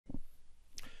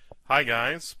Hi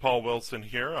guys, Paul Wilson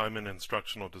here. I'm an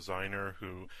instructional designer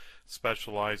who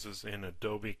specializes in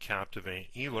Adobe Captivate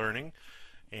eLearning,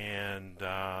 and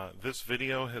this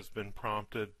video has been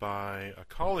prompted by a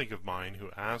colleague of mine who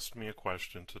asked me a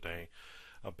question today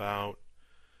about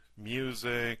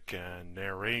music and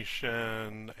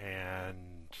narration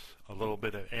and a little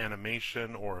bit of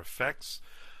animation or effects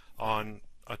on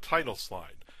a title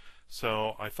slide.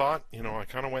 So I thought, I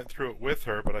kind of went through it with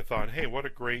her, but I thought, hey, what a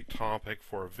great topic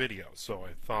for a video. So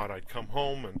I thought I'd come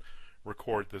home and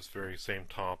record this very same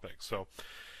topic. So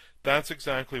that's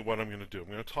exactly what I'm going to do. I'm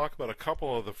going to talk about a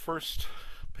couple of the first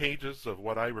pages of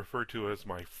what I refer to as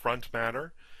my front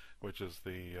matter, which is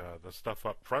the stuff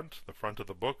up front, the front of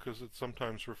the book as it's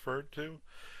sometimes referred to.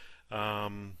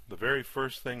 The very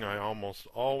first thing I almost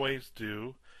always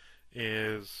do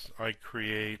is I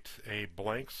create a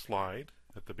blank slide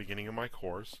at the beginning of my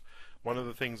course. One of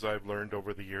the things I've learned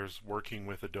over the years working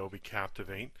with Adobe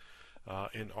Captivate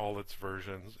in all its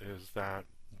versions is that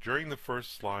during the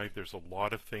first slide there's a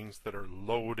lot of things that are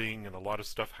loading and a lot of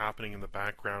stuff happening in the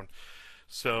background.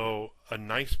 So a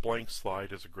nice blank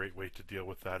slide is a great way to deal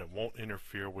with that. It won't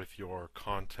interfere with your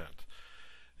content.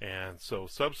 And so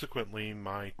subsequently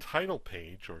my title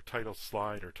page or title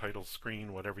slide or title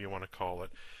screen, whatever you want to call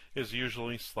it, is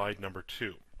usually slide number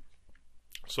 2.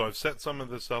 So I've set some of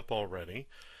this up already.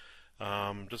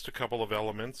 Just a couple of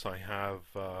elements. I have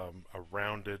a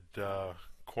rounded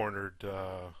cornered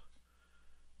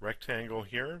rectangle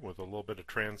here with a little bit of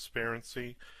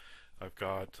transparency. I've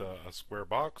got a square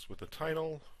box with a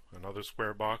title, another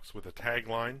square box with a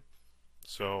tagline.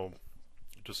 So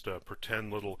just a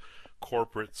pretend little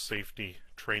corporate safety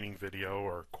training video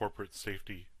or corporate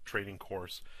safety training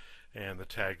course. And the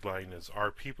tagline is,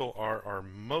 "Our people are our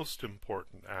most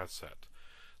important asset."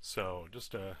 So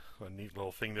just a neat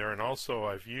little thing there. And also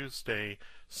I've used a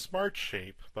smart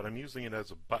shape, but I'm using it as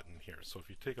a button here. So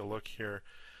if you take a look here,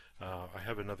 I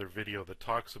have another video that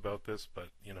talks about this, but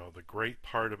the great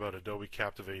part about Adobe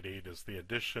Captivate 8 is the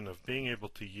addition of being able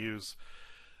to use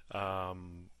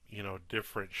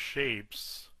different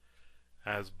shapes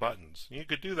as buttons. You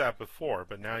could do that before,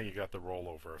 but now you got the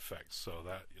rollover effect. So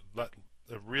that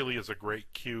really is a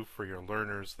great cue for your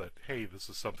learners that, hey, this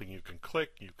is something you can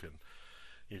click, you can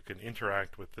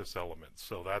interact with this element.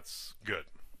 So that's good.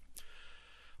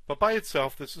 But by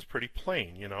itself, this is pretty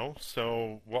plain,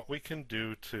 So what we can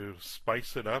do to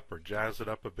spice it up or jazz it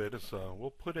up a bit is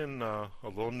we'll put in a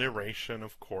little narration,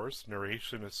 of course.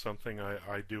 Narration is something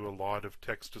I do a lot of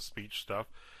text-to-speech stuff.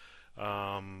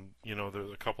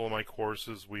 There's a couple of my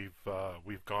courses we've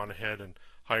gone ahead and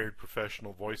hired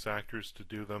professional voice actors to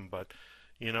do them. But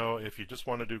if you just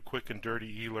want to do quick and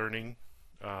dirty e-learning,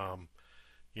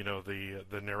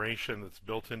 the narration that's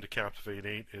built into Captivate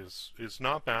 8 is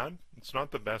not bad. It's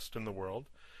not the best in the world,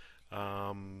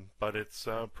 but it's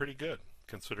pretty good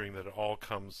considering that it all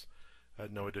comes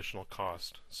at no additional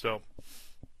cost. So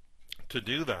to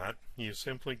do that, you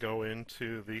simply go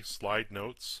into the slide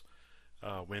notes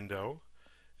window,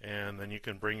 and then you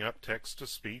can bring up text to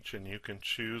speech, and you can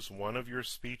choose one of your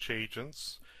speech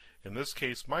agents. In this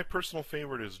case, my personal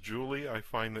favorite is Julie. I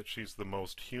find that she's the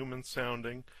most human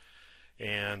sounding.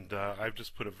 And I've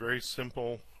just put a very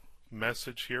simple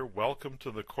message here. Welcome to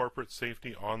the Corporate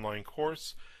Safety Online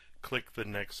course. Click the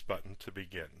next button to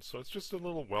begin. So it's just a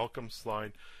little welcome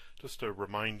slide just to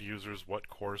remind users what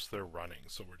course they're running.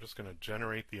 So we're just going to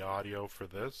generate the audio for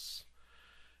this.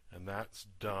 And that's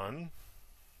done.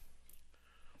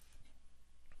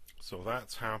 So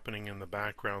that's happening in the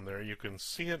background there. You can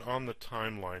see it on the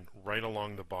timeline right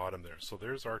along the bottom there. So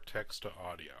there's our text to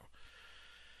audio.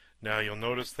 Now you'll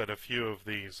notice that a few of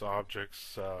these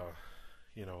objects,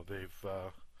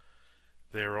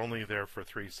 they're only there for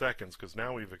 3 seconds because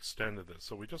now we've extended this.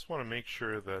 So we just want to make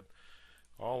sure that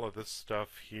all of this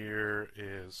stuff here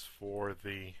is for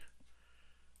the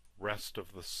rest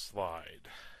of the slide,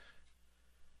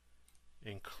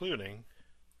 including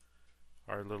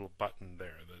our little button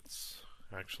there that's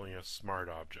actually a smart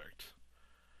object.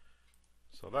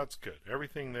 So that's good.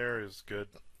 Everything there is good.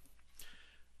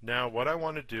 Now what I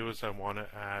want to do is I want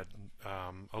to add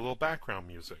a little background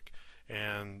music,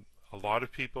 and a lot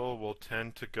of people will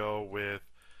tend to go with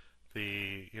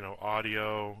the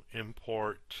audio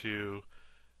import to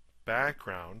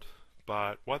background,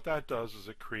 but what that does is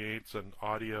it creates an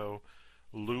audio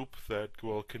loop that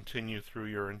will continue through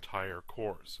your entire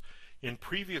course. In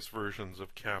previous versions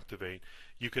of Captivate,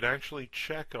 you could actually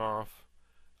check off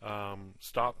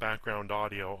stop background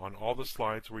audio on all the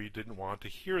slides where you didn't want to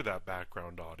hear that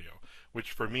background audio,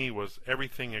 which for me was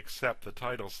everything except the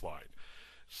title slide.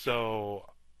 So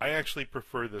I actually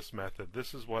prefer this method.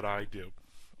 This is what I do.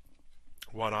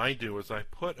 what I do is I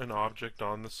put an object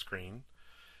on the screen,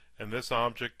 and this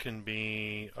object can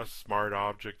be a smart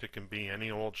object, it can be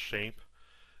any old shape.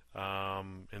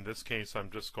 In this case, I'm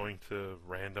just going to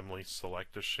randomly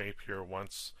select a shape here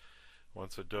once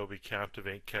Adobe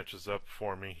Captivate catches up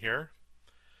for me here.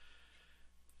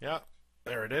 Yeah,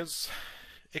 there it is.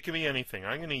 It can be anything.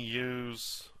 I'm going to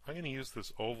use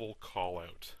this oval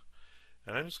callout,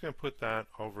 and I'm just going to put that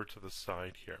over to the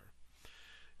side here.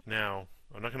 Now,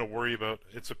 I'm not going to worry about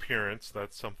its appearance.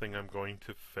 That's something I'm going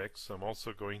to fix. I'm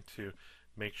also going to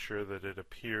make sure that it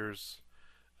appears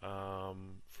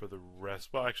for the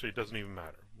rest. Well, actually, it doesn't even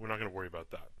matter. We're not going to worry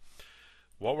about that.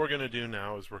 What we're going to do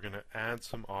now is we're going to add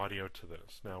some audio to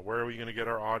this. Now, where are we going to get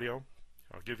our audio?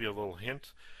 I'll give you a little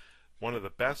hint. One of the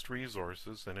best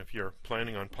resources, and if you're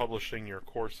planning on publishing your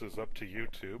courses up to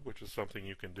YouTube, which is something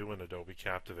you can do in Adobe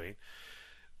Captivate,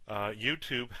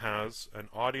 YouTube has an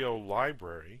audio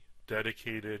library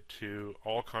dedicated to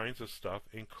all kinds of stuff,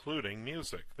 including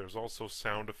music. There's also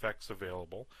sound effects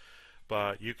available,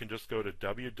 but you can just go to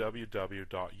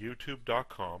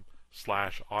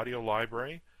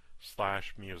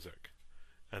www.youtube.com/audiolibrary/music,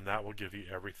 and that will give you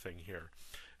everything here.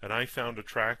 And I found a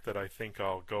track that I think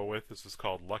I'll go with. This is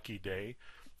called Lucky Day.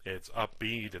 It's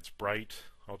upbeat, it's bright.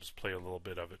 I'll just play a little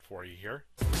bit of it for you here.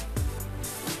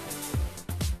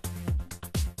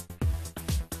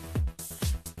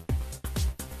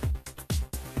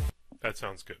 That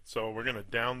sounds good. So we're going to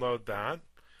download that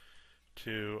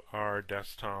to our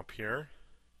desktop here,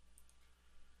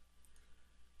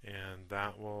 and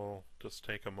that will just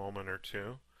take a moment or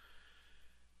two.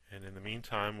 And in the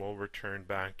meantime, we'll return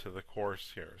back to the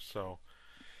course here. So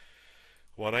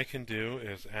what I can do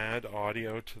is add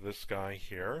audio to this guy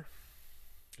here,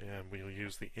 and we'll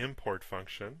use the import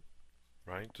function,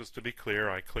 right? Just to be clear,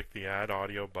 I click the add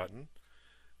audio button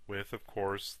with, of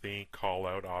course, the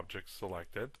callout object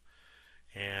selected.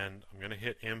 And I'm going to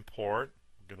hit import.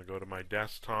 I'm going to go to my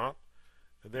desktop,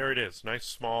 and there it is. Nice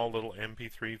small little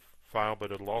MP3 file,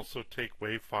 but it'll also take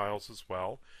WAV files as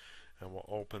well, and we'll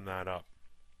open that up.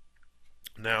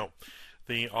 Now,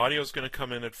 the audio is going to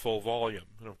come in at full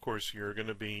volume, and of course you're going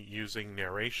to be using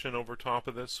narration over top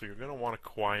of this, so you're going to want to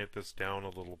quiet this down a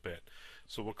little bit.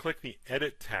 So we'll click the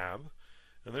Edit tab,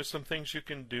 and there's some things you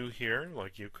can do here,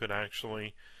 like you could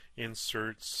actually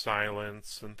insert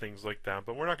silence and things like that,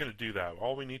 but we're not going to do that.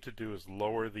 All we need to do is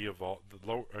lower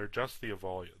adjust the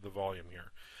volume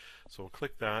here. So we'll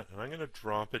click that, and I'm going to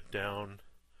drop it down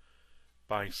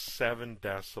by 7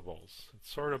 decibels.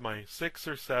 It's sort of my 6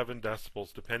 or 7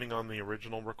 decibels, depending on the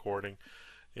original recording,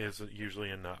 is usually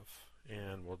enough.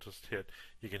 And we'll just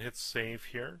you can hit save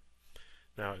here.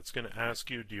 Now it's going to ask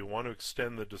you, do you want to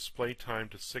extend the display time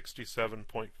to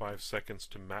 67.5 seconds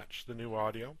to match the new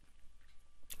audio?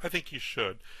 I think you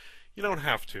should. You don't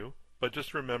have to, but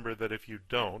just remember that if you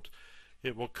don't,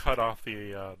 it will cut off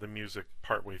the music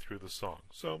partway through the song.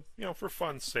 So, for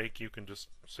fun's sake, you can just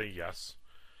say yes.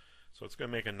 So it's going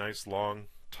to make a nice long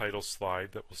title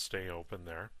slide that will stay open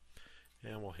there,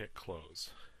 and we'll hit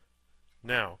close.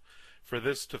 Now, for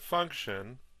this to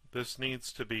function, this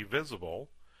needs to be visible.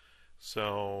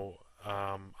 So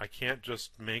I can't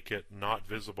just make it not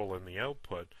visible in the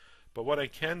output. But what I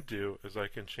can do is I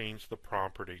can change the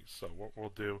properties. So what we'll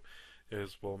do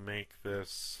is we'll make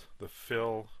this the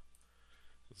fill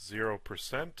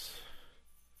 0%,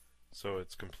 so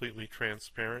it's completely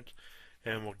transparent,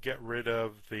 and we'll get rid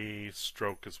of the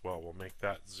stroke as well. We'll make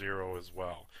that 0 as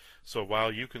well. So while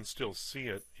you can still see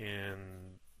it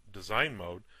in design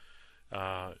mode,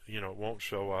 it won't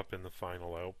show up in the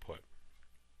final output.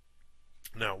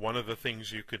 Now, one of the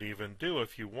things you could even do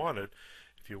if you wanted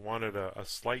a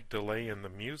slight delay in the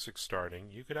music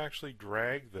starting, you could actually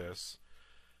drag this,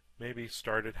 maybe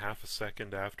start it half a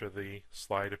second after the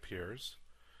slide appears.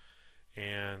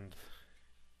 And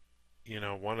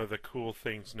one of the cool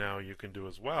things now you can do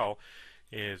as well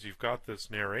is you've got this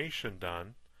narration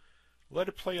done, let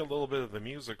it play a little bit of the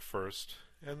music first,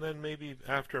 and then maybe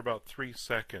after about 3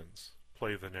 seconds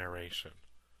play the narration.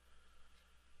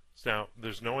 Now,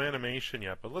 there's no animation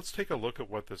yet, but let's take a look at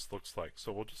what this looks like.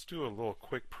 So we'll just do a little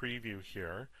quick preview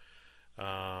here.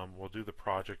 We'll do the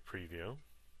project preview,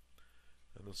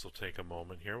 and this will take a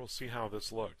moment here. We'll see how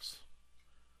this looks.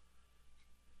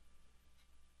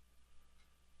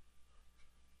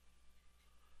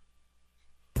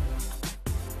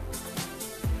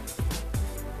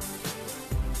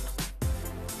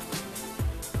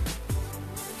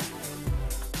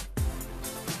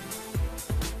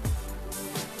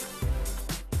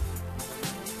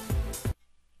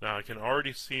 Now I can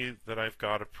already see that I've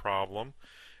got a problem,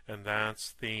 and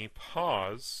that's the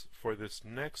pause for this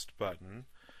next button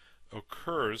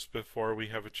occurs before we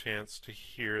have a chance to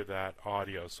hear that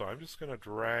audio. So I'm just going to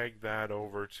drag that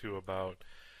over to about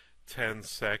 10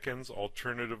 seconds.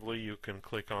 Alternatively, you can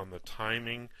click on the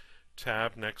timing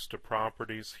tab next to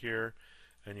properties here,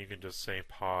 and you can just say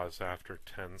pause after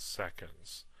 10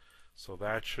 seconds. So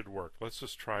that should work. Let's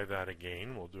just try that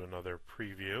again. We'll do another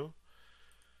preview,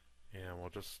 and we'll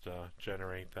just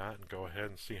generate that and go ahead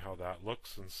and see how that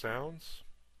looks and sounds.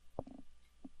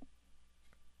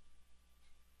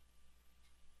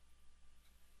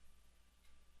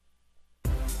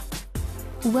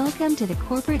 Welcome to the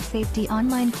Corporate Safety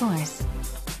Online course.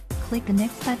 Click the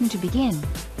next button to begin.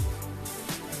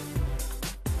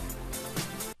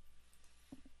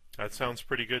 That sounds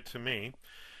pretty good to me.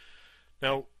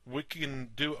 Now we can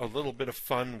do a little bit of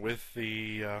fun with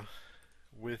the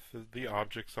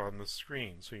objects on the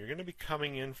screen. So you're going to be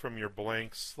coming in from your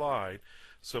blank slide.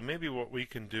 So maybe what we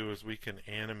can do is we can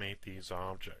animate these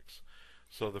objects.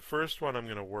 So the first one I'm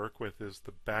going to work with is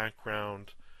the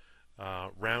background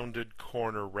rounded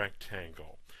corner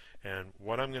rectangle. And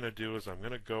what I'm going to do is I'm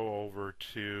going to go over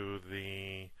to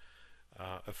the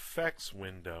effects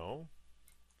window,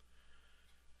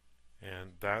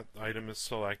 and that item is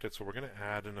selected. So we're going to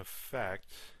add an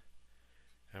effect,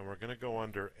 and we're going to go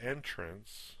under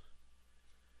entrance,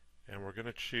 and we're going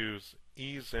to choose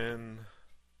ease in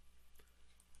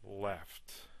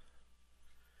left,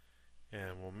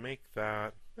 and we'll make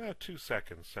that 2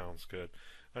 seconds. Sounds good.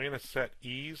 I'm going to set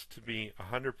ease to be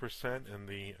 100% and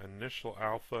the initial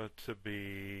alpha to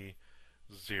be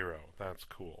 0. That's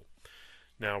cool.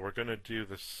 Now we're going to do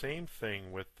the same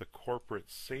thing with the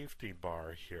corporate safety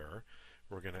bar here.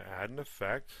 We're going to add an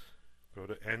effect, go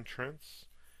to entrance,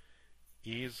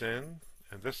 ease in,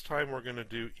 and this time we're going to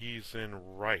do ease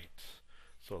in right.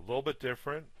 So a little bit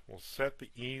different. We'll set the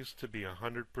ease to be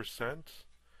 100%.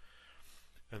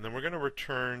 And then we're going to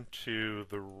return to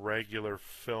the regular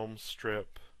film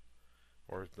strip,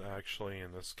 or actually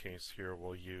in this case here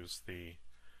we'll use the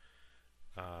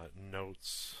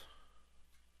notes.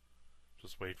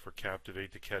 Just wait for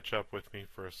Captivate to catch up with me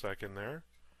for a second there.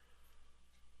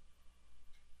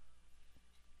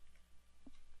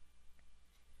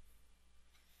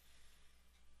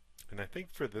 And I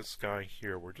think for this guy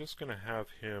here, we're just going to have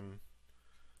him,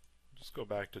 just go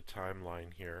back to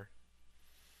timeline here.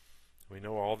 We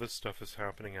know all this stuff is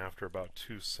happening after about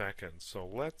 2 seconds. So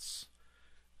let's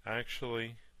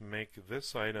actually make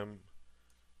this item,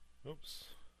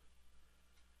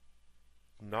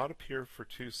 not appear for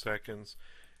 2 seconds,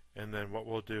 and then what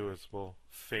we'll do is we'll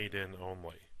fade in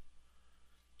only.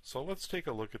 So let's take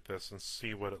a look at this and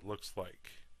see what it looks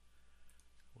like.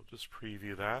 We'll just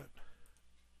preview that.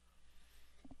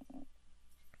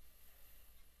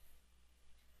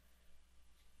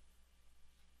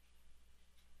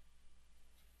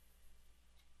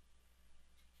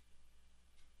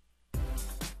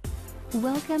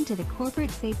 Welcome to the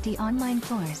Corporate Safety Online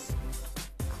course.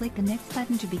 Click the next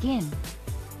button to begin.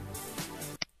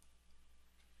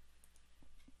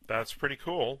 That's pretty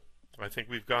cool. I think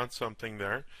we've got something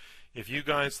there. If you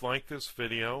guys like this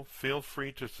video, feel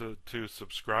free to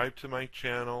subscribe to my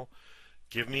channel.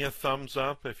 Give me a thumbs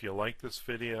up if you like this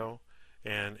video.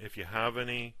 And if you have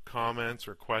any comments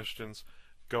or questions,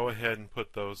 go ahead and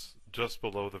put those just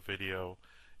below the video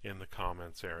in the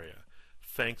comments area.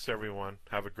 Thanks everyone.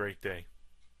 Have a great day.